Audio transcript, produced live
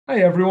Hi,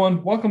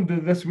 everyone. Welcome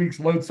to this week's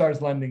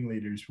Lodestar's Lending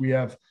Leaders.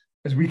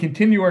 As we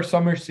continue our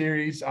summer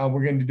series,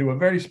 we're going to do a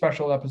very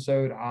special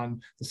episode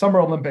on the Summer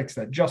Olympics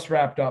that just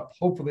wrapped up.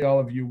 Hopefully, all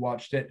of you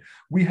watched it.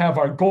 We have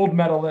our gold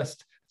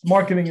medalist,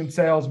 marketing and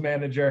sales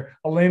manager,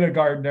 Elena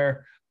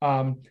Gardner,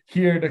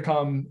 here to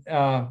come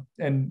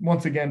and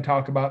once again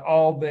talk about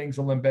all things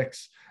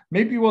Olympics.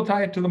 Maybe we'll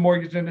tie it to the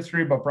mortgage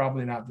industry, but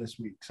probably not this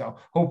week. So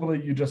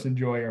hopefully you just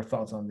enjoy our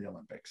thoughts on the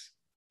Olympics.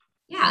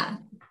 Yeah,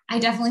 I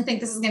definitely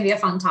think this is going to be a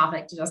fun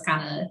topic to just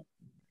kind of,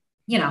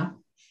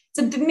 it's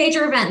a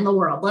major event in the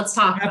world. Let's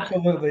talk about it.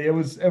 Absolutely. It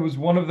was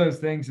one of those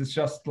things. It's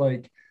just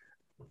like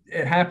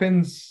it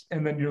happens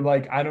and then you're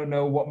like, I don't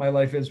know what my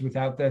life is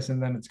without this,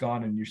 and then it's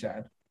gone and you're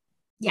sad.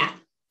 Yeah.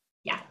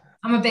 Yeah.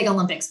 I'm a big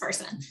Olympics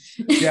person.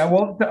 Yeah,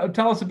 well,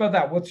 tell us about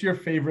that. What's your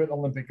favorite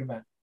Olympic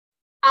event?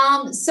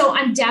 So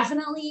I'm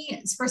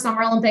definitely for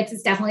Summer Olympics,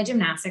 it's definitely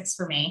gymnastics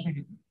for me.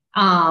 Mhm.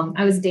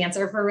 I was a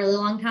dancer for a really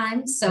long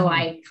time. So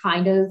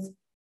Mhm.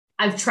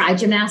 I've tried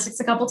gymnastics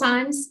a couple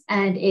times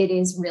and it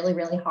is really,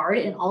 really hard.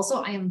 And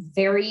also I am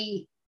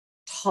very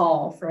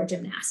tall for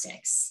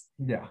gymnastics.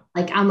 Yeah.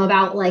 Like I'm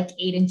about like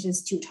 8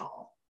 inches too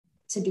tall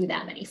to do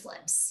that many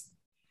flips.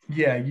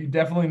 Yeah, you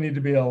definitely need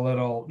to be a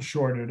little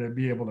shorter to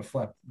be able to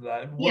flip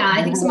that. Yeah, I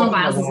We think were Simone watching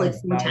a Biles is lot like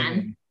of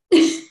 4'10".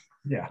 diving.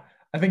 Yeah.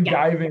 I think Yeah.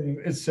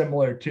 diving is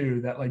similar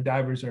too, that like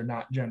divers are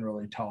not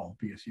generally tall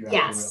because you have to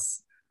really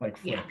Yes. like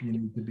Yeah. flip. You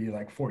need to be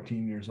like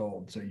 14 years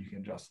old so you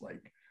can just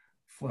like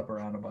flip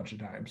around a bunch of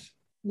times.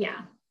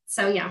 Yeah.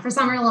 So yeah, for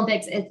Summer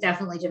Olympics, it's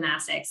definitely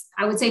gymnastics.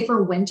 I would say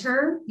for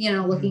winter,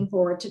 Mhm. looking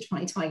forward to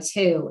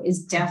 2022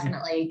 is Mhm.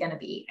 definitely going to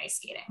be ice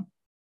skating.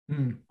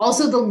 Mhm.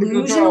 Also the Those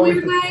luge are in a always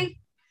weird the fun. way.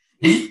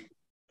 Hmm?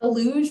 The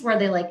luge where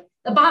they like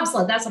the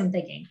bobsled. That's what I'm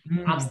thinking.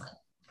 Mm. Bobsled.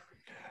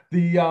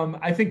 The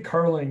I think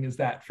curling is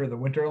that for the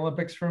Winter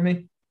Olympics for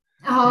me,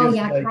 Oh because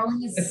yeah, like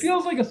curling it is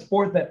feels like a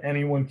sport that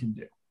anyone can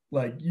do.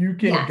 Like you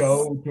can yes.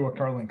 go to a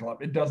curling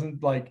club. It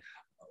doesn't like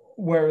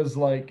whereas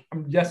like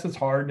yes, it's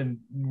hard and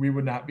we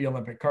would not be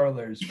Olympic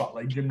curlers, but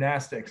like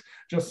gymnastics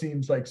just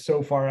seems like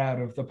so far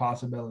out of the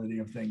possibility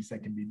of things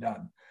that can be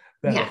done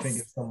that I think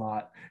Yes.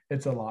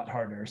 it's a lot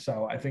harder.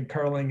 So I think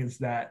curling is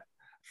that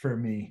for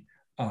me.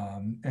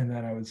 And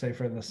then I would say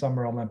for the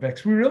Summer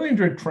Olympics, we really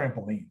enjoyed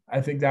trampoline.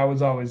 I think that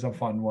was always a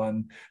fun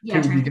one Yeah,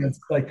 too, trampolines. because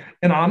like,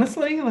 and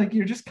honestly, like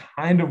you're just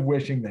kind of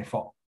wishing they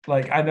fall.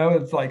 Like I know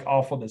it's like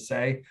awful to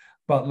say,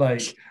 but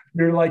like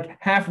you're like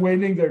half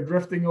waiting, they're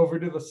drifting over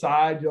to the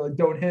side. You're like,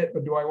 don't hit,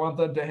 but do I want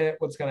them to hit?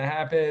 What's going to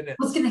happen?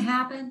 What's going to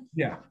happen?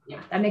 Yeah,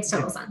 Yeah, that makes yeah.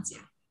 total sense.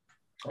 Yeah.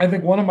 I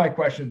think one of my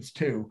questions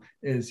too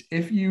is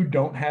if you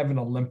don't have an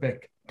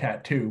Olympic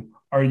tattoo,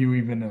 are you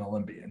even an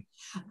Olympian?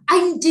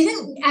 I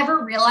didn't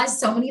ever realize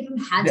so many of them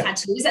had Yeah.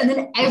 tattoos, and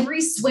then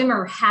every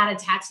swimmer had a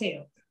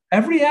tattoo.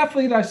 Every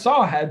athlete I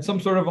saw had some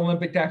sort of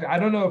Olympic tattoo. I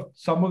don't know if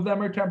some of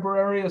them are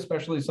temporary,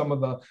 especially some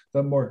of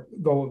the more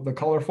the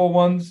colorful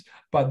ones,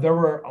 but there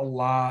were a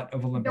lot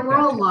of There Olympic were a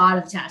tattoos. lot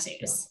of Yeah.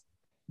 tattoos.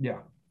 Yeah.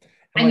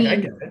 And I like I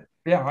get mean, it.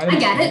 Yeah, I I get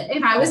understand. it.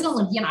 If I was Yeah. an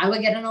Olympian, I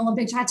would get an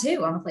Olympic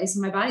tattoo on a place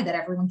in my body that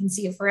everyone can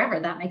see it forever.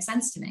 That makes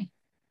sense to me.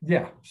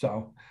 Yeah.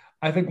 So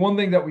I think one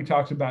thing that we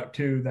talked about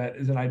too that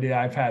is an idea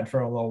I've had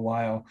for a little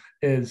while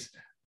is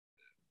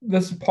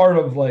this is part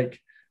of like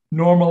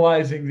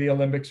normalizing the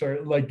Olympics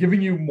or like giving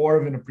you more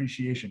of an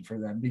appreciation for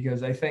them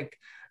because I think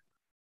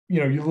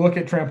you look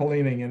at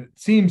trampolining and it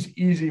seems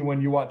easy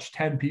when you watch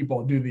 10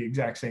 people do the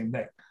exact same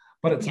thing,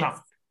 but it's Yes.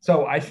 not.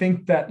 So I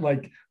think that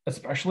like,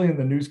 especially in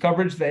the news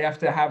coverage, they have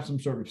to have some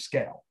sort of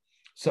scale.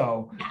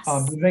 So Yes.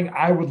 the thing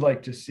I would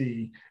like to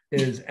see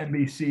is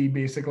NBC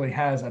basically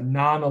has a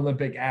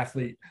non-Olympic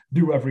athlete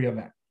do every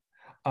event.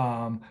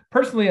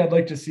 Personally, I'd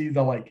like to see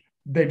the like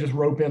they just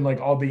rope in like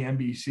all the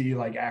NBC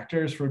like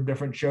actors for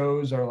different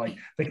shows or like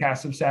the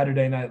cast of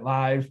Saturday Night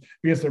Live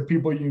because they're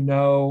people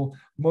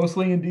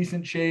mostly in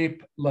decent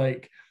shape.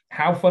 Like,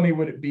 how funny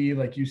would it be?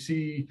 Like, you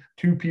see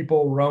two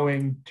people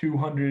rowing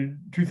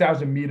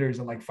 2,000 meters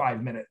in like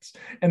 5 minutes,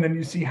 and then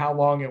you see how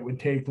long it would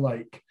take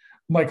like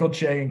Michael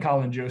Che and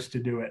Colin Jost to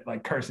do it,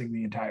 like cursing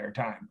the entire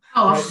time,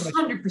 Oh, right? Like,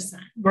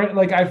 100%. right,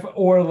 like I've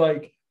or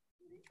like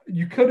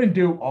you couldn't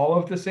do all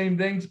of the same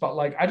things, but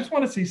like I just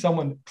want to see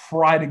someone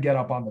try to get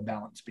up on the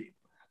balance beam,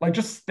 like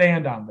just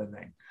stand on the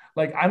thing.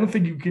 Like I don't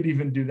think you could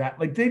even do that.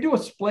 Like they do a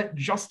split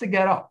just to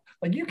get up.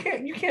 Like you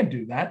can't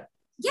do that.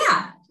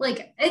 Yeah,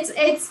 like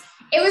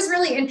it was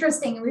really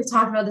interesting, and we've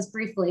talked about this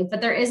briefly,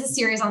 but there is a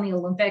series on the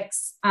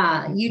Olympics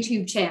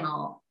YouTube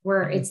channel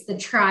where Mhm.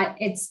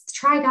 it's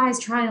try guys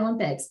try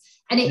Olympics,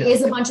 and it Yeah,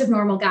 is a bunch of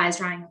normal guys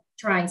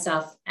trying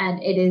stuff,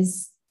 and it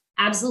is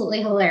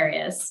absolutely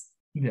hilarious.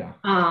 yeah,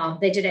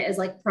 They did it as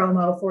like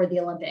promo for the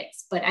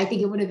Olympics, but I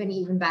think it would have been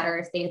even better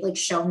if they had like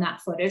shown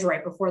that footage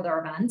right before their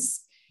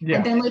events and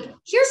yeah, been like,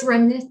 here's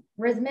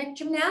rhythmic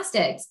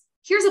gymnastics.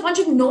 Here's a bunch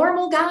of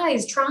normal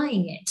guys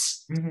trying it.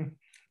 hmm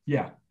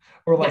yeah.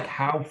 Or like Yeah.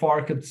 how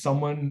far could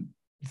someone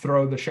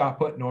throw the shot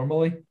put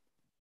normally?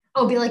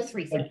 Oh, be like Like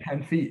 3 feet.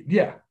 10 feet.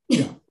 Yeah,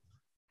 yeah.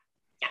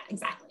 Yeah,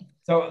 exactly.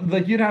 So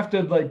like you'd have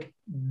to like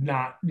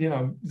not,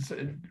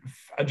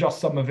 adjust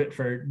some of it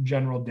for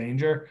general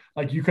danger.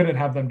 Like you couldn't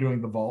have them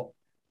doing the vault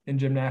in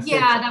gymnastics.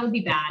 Yeah, that would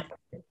be bad.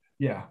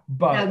 Yeah, That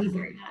but would be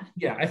very bad.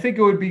 yeah, I think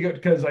it would be good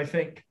because I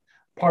think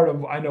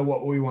I know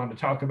what we want to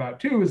talk about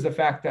too is the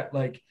fact that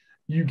like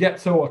you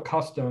get so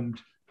accustomed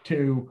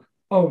to,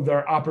 oh,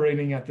 they're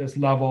operating at this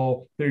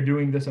level, they're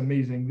doing this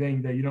amazing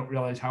thing, that you don't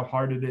realize how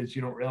hard it is.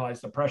 You don't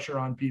realize the pressure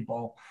on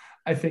people.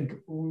 I think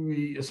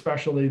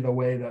especially the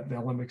way that the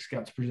Olympics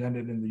gets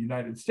presented in the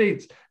United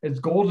States, is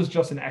gold is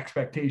just an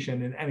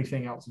expectation and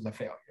anything else is a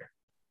failure.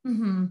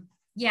 Mm-hmm.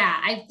 Yeah,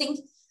 I think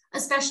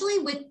especially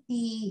with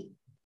the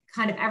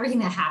kind of everything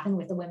that happened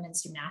with the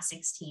women's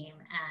gymnastics team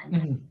and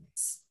mm-hmm.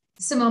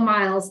 Simone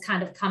Biles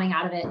kind of coming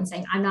out of it and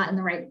saying, I'm not in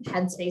the right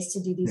headspace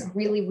to do these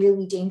really,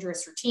 really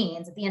dangerous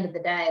routines. At the end of the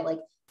day, like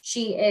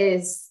she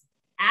knows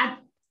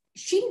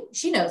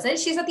it.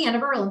 She's at the end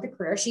of her Olympic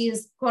career. She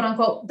is quote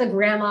unquote the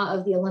grandma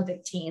of the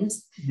Olympic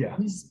teams. Yeah.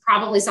 You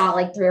probably saw it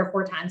like 3 or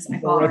 4 times.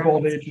 Ripe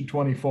old age of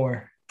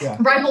 24. Yeah.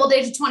 Ripe old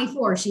age of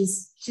 24.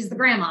 She's the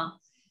grandma.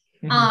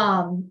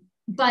 Mm-hmm.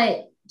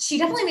 But she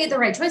definitely made the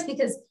right choice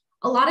because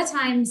a lot of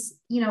times,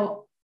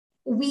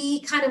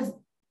 we kind of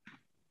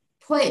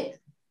put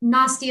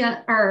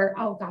Nastia, or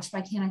oh gosh, why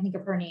can't I think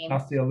of her name?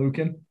 Nastia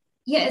Liukin.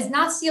 Yeah, it's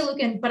Nastia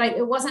Liukin, but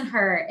it wasn't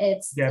her.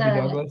 It's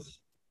Gabby Douglas.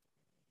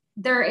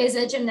 There is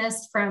a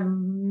gymnast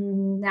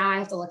from, now I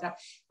have to look up,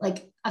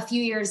 like a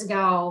few years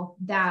ago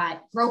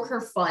that broke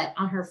her foot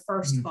on her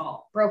first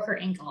vault, broke her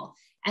ankle,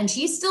 and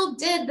she still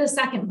did the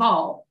second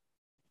vault.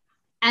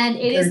 And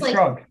it is like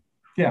Strong.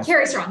 Yeah,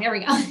 Carrie Strong. There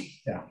we go.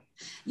 Yeah.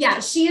 Yeah,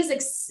 she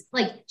is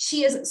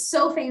she is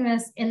so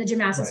famous in the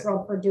gymnastics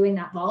world for doing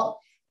that vault.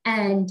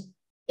 And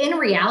in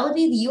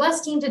reality, the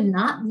US team did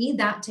not need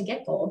that to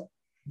get gold.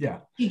 Yeah.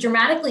 She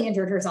dramatically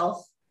injured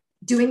herself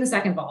doing the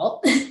second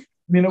vault. I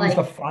mean, it was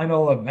the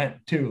final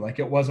event too. Like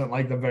it wasn't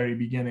like the very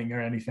beginning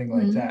or anything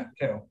like that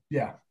too.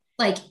 Yeah.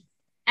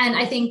 And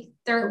I think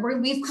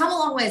we've come a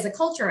long way as a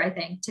culture, I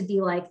think, to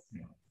be like,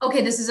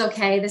 okay, this is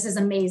okay. This is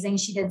amazing.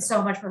 She did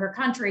so much for her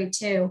country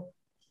too.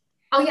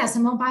 Oh yeah,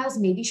 Simone Biles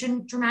maybe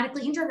shouldn't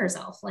dramatically injure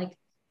herself. Like,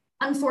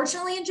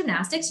 unfortunately, in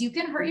gymnastics, you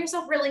can hurt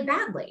yourself really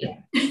badly.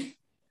 Yeah.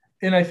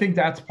 And I think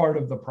that's part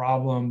of the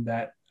problem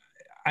that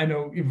I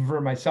know even for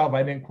myself,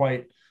 I didn't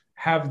quite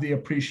have the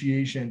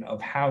appreciation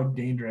of how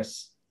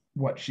dangerous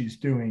what she's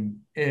doing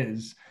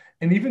is.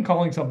 And even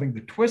calling something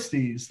the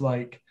twisties,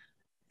 like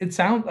a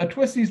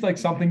twisties like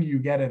something you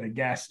get at a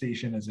gas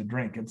station as a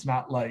drink. It's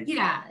not like, hey,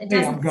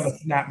 I'm going to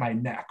snap my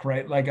neck,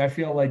 right? Like, I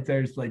feel like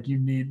there's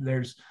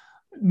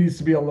needs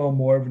to be a little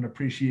more of an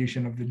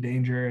appreciation of the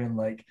danger. And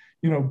like,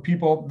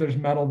 there's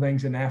metal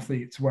things in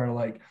athletes where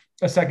like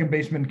a second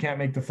baseman can't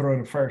make the throw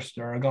to first,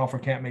 or a golfer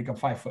can't make a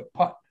 5-foot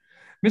putt.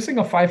 Missing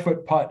a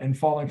 5-foot putt and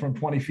falling from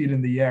 20 feet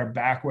in the air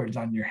backwards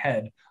on your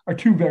head are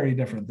 2 very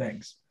different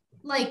things.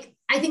 Like,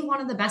 I think one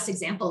of the best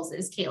examples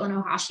is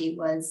Caitlin Ohashi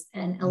was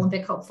an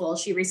Olympic hopeful.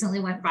 She recently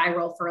went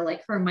viral for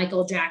like her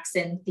Michael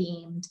Jackson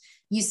themed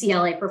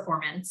UCLA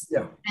performance.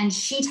 Yeah. And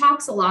she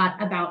talks a lot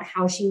about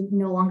how she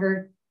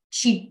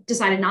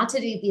decided not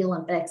to do the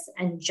Olympics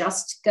and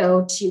just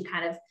go to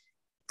kind of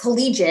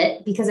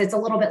collegiate because it's a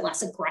little bit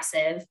less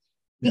aggressive,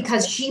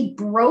 because she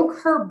broke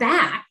her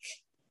back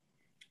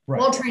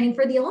while training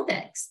for the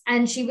Olympics.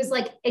 And she was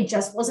like, it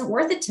just wasn't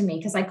worth it to me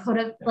because I could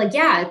have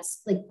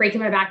it's like breaking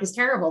my back is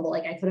terrible, but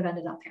like I could have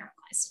ended up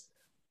paralyzed.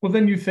 Well,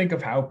 then you think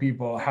of how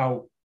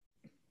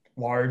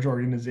large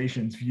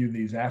organizations view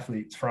these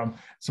athletes. From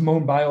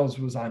Simone Biles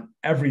was on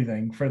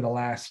everything for the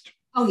last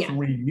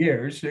 3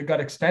 years. It got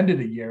extended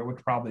a year,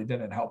 which probably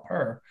didn't help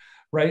her,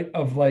 right?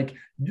 Of like,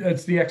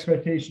 it's the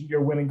expectation,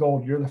 you're winning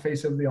gold, you're the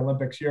face of the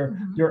Olympics,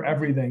 you're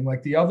everything.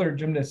 Like the other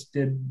gymnasts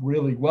did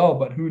really well,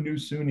 but who knew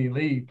Suni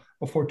Lee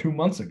before 2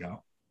 months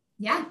ago?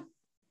 Yeah.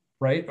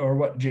 Right? Or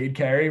what, Jade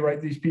Carey,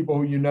 right? These people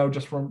who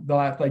just from the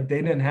last, like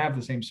they didn't have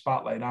the same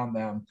spotlight on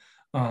them.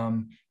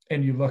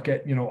 And you look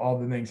at, all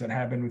the things that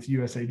happened with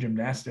USA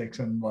Gymnastics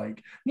and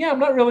like, I'm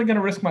not really going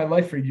to risk my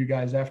life for you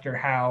guys after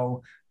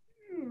how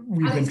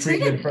we've been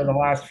treated for the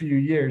last few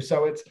years.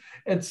 So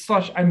it's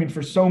such, I mean,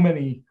 for so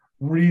many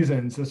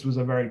reasons, this was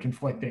a very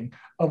conflicting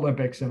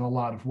Olympics in a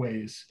lot of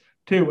ways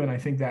too. And I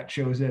think that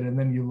shows it. And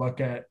then you look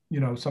at,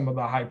 some of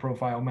the high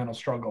profile mental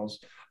struggles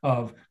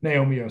of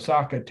Naomi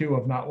Osaka too,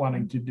 of not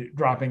wanting to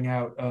dropping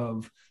out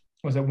of,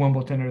 was it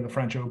Wimbledon or the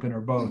French Open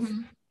or both?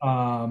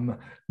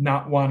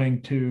 Not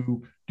wanting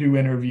to do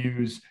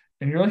interviews.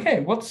 And you're like, hey,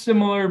 what's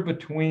similar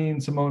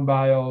between Simone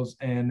Biles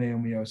and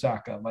Naomi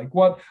Osaka? Like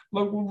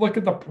look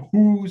at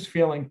who's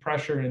feeling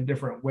pressure in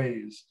different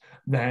ways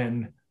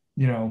than,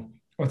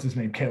 what's his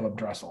name, Caleb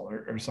Dressel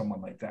or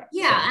someone like that.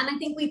 Yeah. And I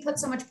think we put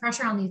so much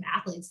pressure on these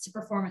athletes to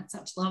perform at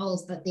such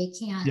levels that they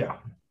can't,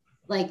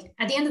 like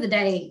at the end of the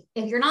day,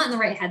 if you're not in the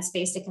right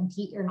headspace to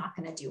compete, you're not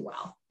going to do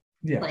well.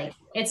 Yeah. Like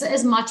it's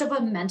as much of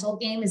a mental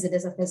game as it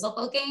is a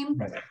physical game.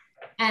 Right.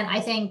 And I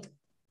think,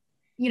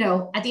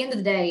 at the end of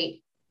the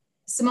day,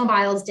 Simone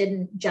Biles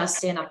didn't just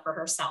stand up for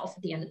herself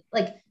at the end.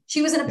 Like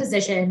she was in a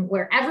position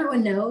where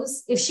everyone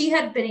knows if she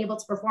had been able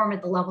to perform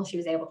at the level she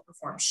was able to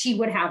perform, she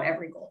would have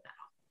every gold medal.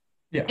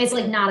 Yeah. It's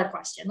like not a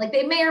question. Like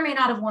they may or may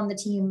not have won the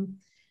team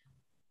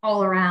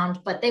all around,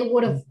 but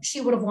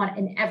she would have won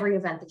in every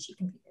event that she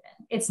competed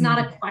in. It's not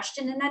a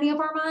question in any of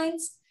our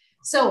minds.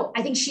 So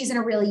I think she's in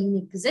a really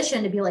unique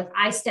position to be like,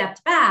 I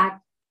stepped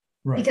back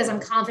because I'm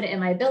confident in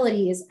my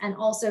abilities, and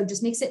also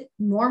just makes it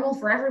normal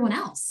for everyone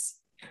else.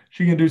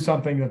 She can do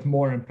something that's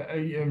more,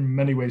 in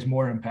many ways,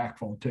 more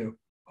impactful too,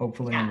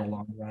 hopefully in the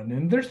long run.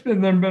 And there's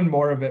been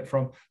more of it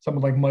from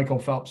someone like Michael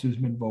Phelps, who's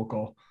been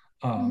vocal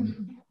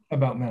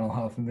about mental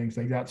health and things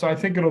like that. So I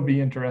think it'll be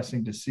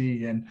interesting to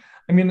see. And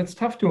I mean, it's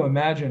tough to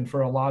imagine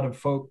for a lot of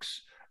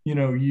folks,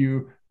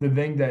 the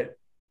thing that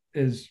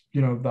is,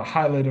 the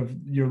highlight of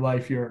your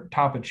life, your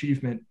top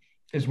achievement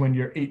is when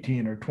you're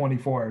 18 or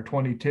 24 or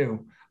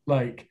 22.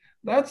 Like,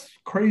 that's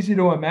crazy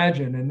to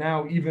imagine. And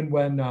now even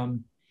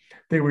when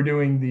they were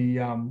doing the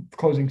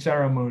closing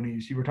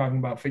ceremonies, you were talking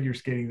about figure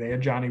skating, they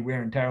had Johnny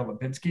Weir and Tara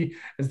Lipinski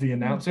as the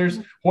announcers,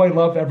 who I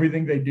love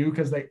everything they do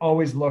because they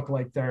always look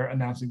like they're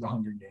announcing the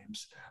Hunger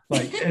Games.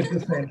 Like, it's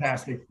just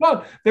fantastic.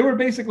 But they were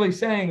basically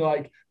saying,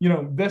 like,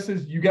 this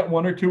is, you get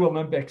 1 or 2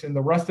 Olympics and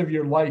the rest of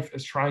your life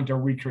is trying to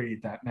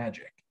recreate that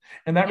magic.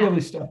 And that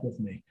really stuck with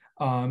me.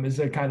 Is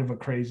a kind of a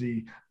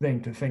crazy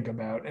thing to think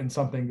about, and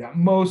something that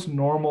most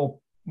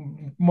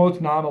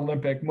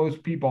non-Olympic,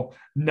 most people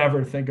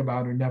never think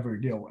about or never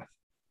deal with.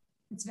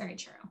 It's very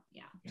true.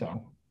 Yeah.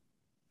 So.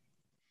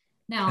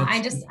 No, I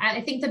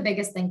think the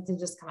biggest thing to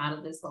just come out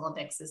of this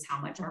Olympics is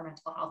how much our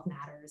mental health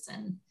matters.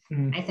 And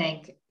I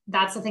think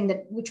that's the thing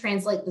that we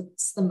translate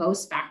that's the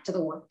most back to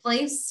the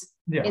workplace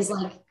is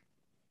like,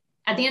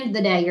 at the end of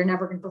the day, you're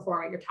never going to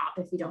perform at your top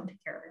if you don't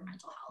take care of your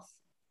mental health.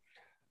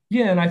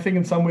 Yeah, and I think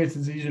in some ways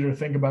it's easier to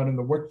think about in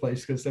the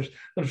workplace because there's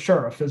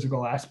sure a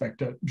physical aspect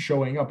to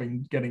showing up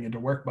and getting into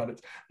work, but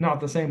it's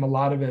not the same. A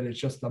lot of it is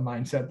just the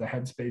mindset, the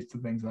headspace to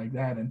things like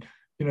that. And,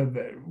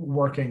 the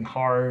working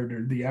hard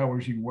or the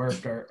hours you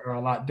work are a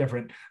lot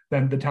different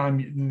than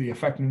the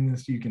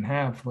effectiveness you can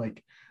have.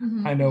 Like,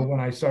 I know when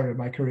I started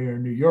my career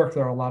in New York,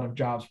 there are a lot of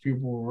jobs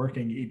people were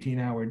working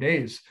 18-hour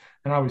days.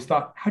 And I always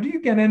thought, how do you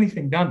get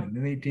anything done in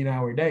an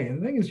 18-hour day?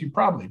 And the thing is, you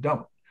probably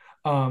don't.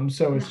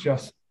 So it's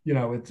just,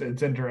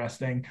 it's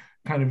interesting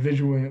kind of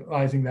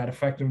visualizing that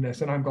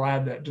effectiveness. And I'm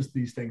glad that just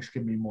these things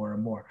can be more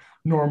and more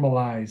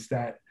normalized,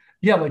 that,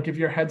 like if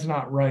your head's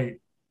not right,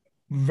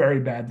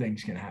 very bad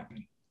things can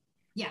happen.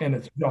 Yeah. And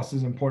it's just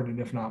as important,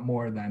 if not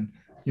more than,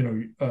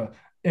 an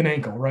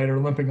ankle, right? Or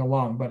limping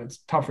along, but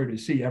it's tougher to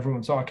see.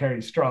 Everyone saw Kerri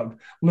Strug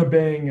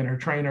limping and her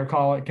trainer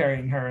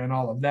carrying her and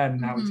all of that.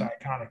 And now it's an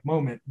iconic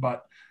moment,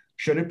 but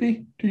should it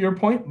be, to your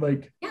point?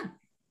 Like,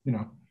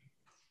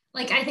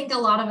 like, I think a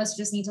lot of us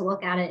just need to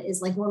look at it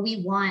is like,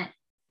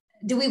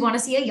 do we want to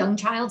see a young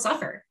child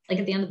suffer? Like,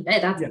 at the end of the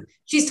day,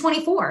 she's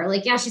 24.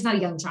 Like, she's not a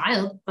young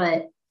child,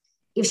 but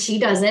if she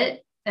does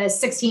it, a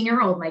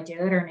 16-year-old might do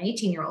it, or an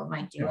 18-year-old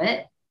might do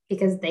it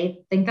because they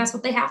think that's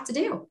what they have to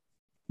do.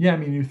 Yeah, I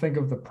mean, you think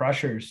of the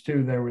pressures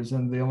too. There was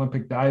in the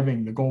Olympic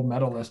diving, the gold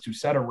medalist who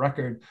set a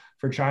record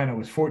for China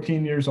was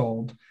 14 years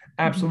old,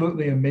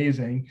 absolutely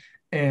amazing.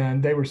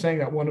 And they were saying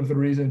that one of the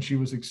reasons she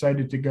was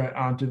excited to get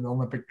onto the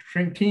Olympic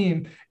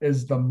team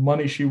is the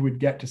money she would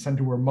get to send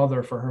to her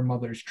mother for her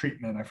mother's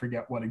treatment. I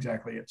forget what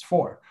exactly it's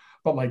for,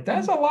 but like,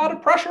 that's a lot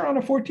of pressure on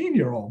a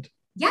 14-year-old.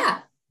 Yeah.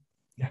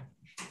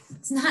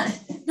 It's not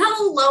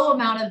a low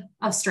amount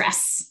of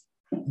stress.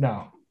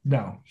 No.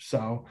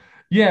 So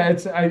yeah,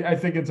 I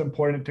think it's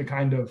important to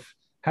kind of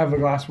have the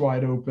glass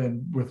wide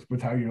open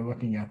with how you're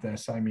looking at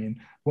this. I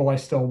mean, will I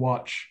still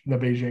watch the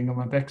Beijing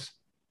Olympics?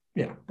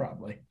 Yeah,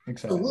 probably.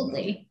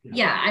 Absolutely.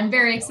 Yeah, I'm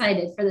very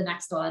excited for the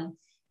next one.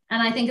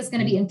 And I think it's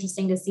going to be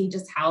interesting to see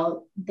just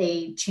how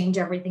they change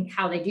everything,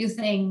 how they do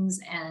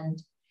things.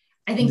 And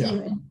I think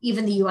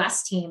even the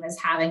US team is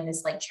having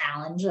this like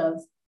challenge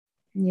of,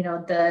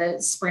 the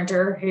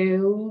sprinter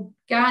who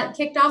got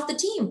kicked off the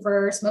team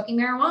for smoking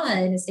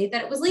marijuana in a state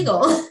that it was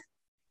legal.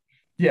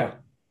 Yeah.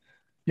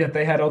 Yet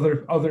they had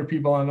other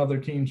people on other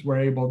teams were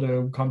able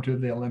to come to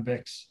the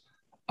Olympics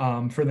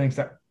for things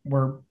that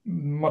were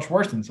much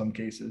worse in some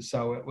cases.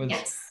 So it was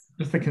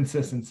just the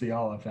consistency.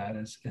 All of that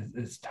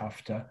is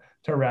tough to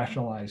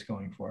rationalize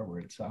going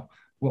forward. So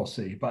we'll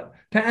see. But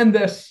to end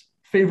this,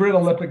 favorite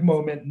Olympic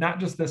moment, not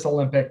just this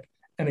Olympic,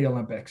 any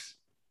Olympics.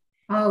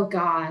 Oh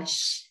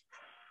gosh,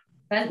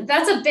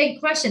 that's a big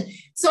question.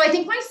 So I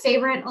think my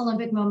favorite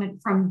Olympic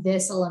moment from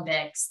this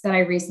Olympics that I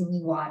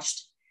recently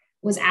watched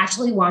was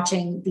actually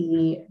watching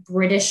the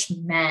British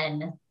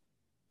men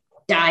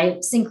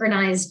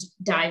synchronized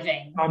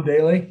diving. Tom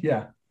Daley.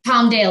 Yeah.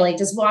 Tom Daley,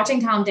 just watching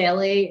Tom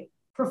Daley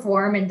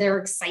perform and their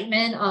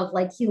excitement of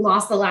like, he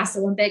lost the last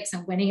Olympics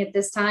and winning it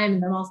this time.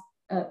 And then all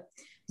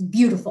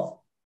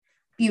beautiful.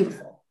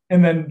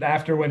 And then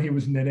after, when he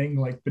was knitting,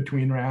 like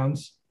between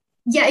rounds.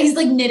 Yeah. He's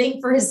like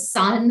knitting for his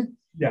son.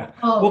 Yeah.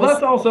 Well,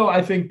 that's also,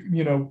 I think,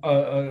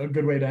 a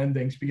good way to end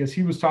things, because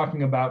he was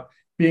talking about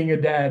being a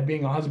dad,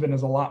 being a husband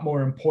is a lot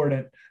more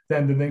important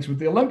than the things with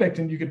the Olympics.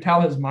 And you could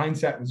tell his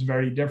mindset was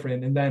very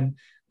different. And then,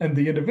 and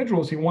the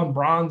individuals, he won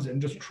bronze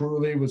and just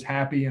truly was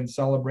happy and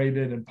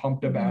celebrated and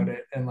pumped about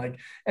it. And like,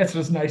 it's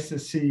just nice to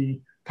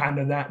see kind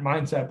of that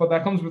mindset, but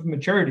that comes with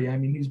maturity. I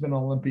mean, he's been an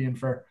Olympian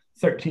for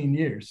 13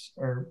 years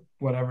or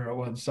whatever it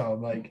was. So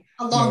like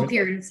a long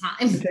period of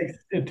time.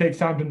 It takes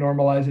time to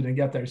normalize it and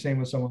get there. Same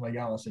with someone like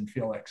Allison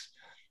Felix.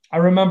 I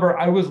remember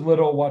I was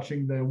little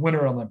watching the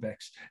Winter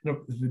Olympics. It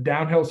was the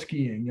downhill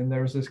skiing, and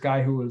there was this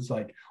guy who was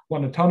like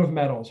won a ton of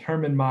medals,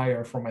 Hermann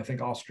Maier from I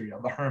think Austria,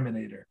 the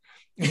Herminator.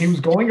 And he was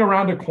going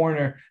around a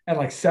corner at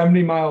like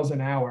 70 miles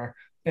an hour,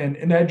 and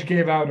an edge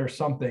gave out or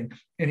something,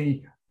 and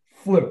he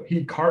flew.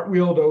 He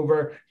cartwheeled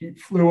over, he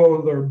flew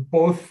over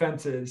both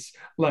fences,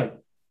 like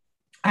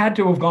had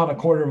to have gone a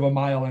quarter of a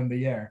mile in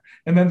the air.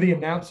 And then the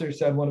announcer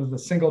said one of the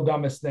single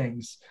dumbest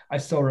things. I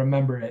still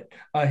remember it.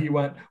 He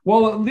went,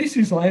 well, at least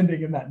he's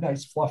landing in that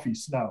nice fluffy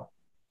snow.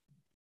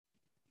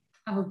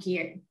 Oh,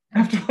 dear.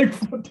 After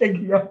like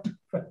taking up the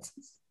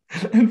fences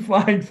and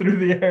flying through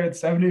the air at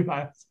 70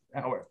 miles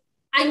an hour.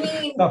 I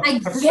mean, I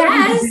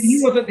guess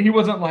he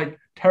wasn't like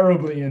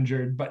terribly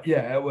injured, but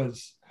yeah, it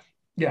was,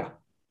 yeah.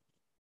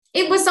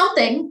 It was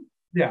something.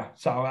 Yeah,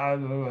 so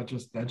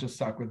that just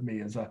stuck with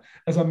me as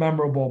a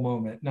memorable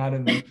moment, not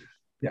in the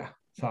yeah.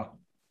 So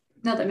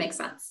no, that makes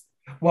sense.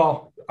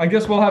 Well, I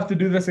guess we'll have to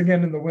do this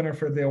again in the winter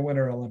for the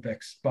Winter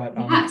Olympics. But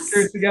yes.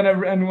 Curious to get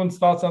everyone's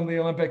thoughts on the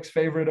Olympics,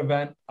 favorite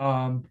event.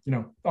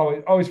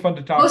 Always fun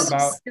to talk about. Most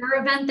obscure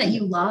event that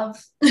you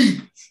love.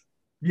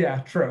 Yeah,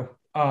 true.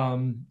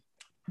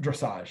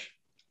 Dressage.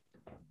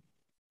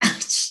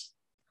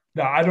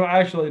 No, I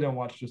actually don't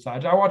watch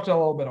dressage. I watched a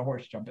little bit of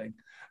horse jumping.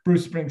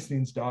 Bruce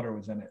Springsteen's daughter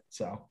was in it.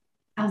 So,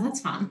 oh,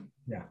 that's fun.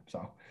 Yeah.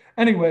 So,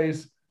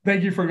 anyways,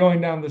 thank you for going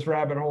down this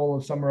rabbit hole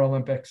of Summer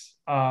Olympics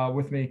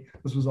with me.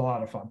 This was a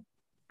lot of fun.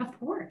 Of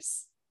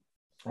course.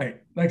 All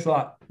right. Thanks a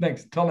lot.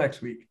 Thanks. Till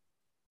next week.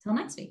 Till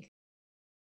next week.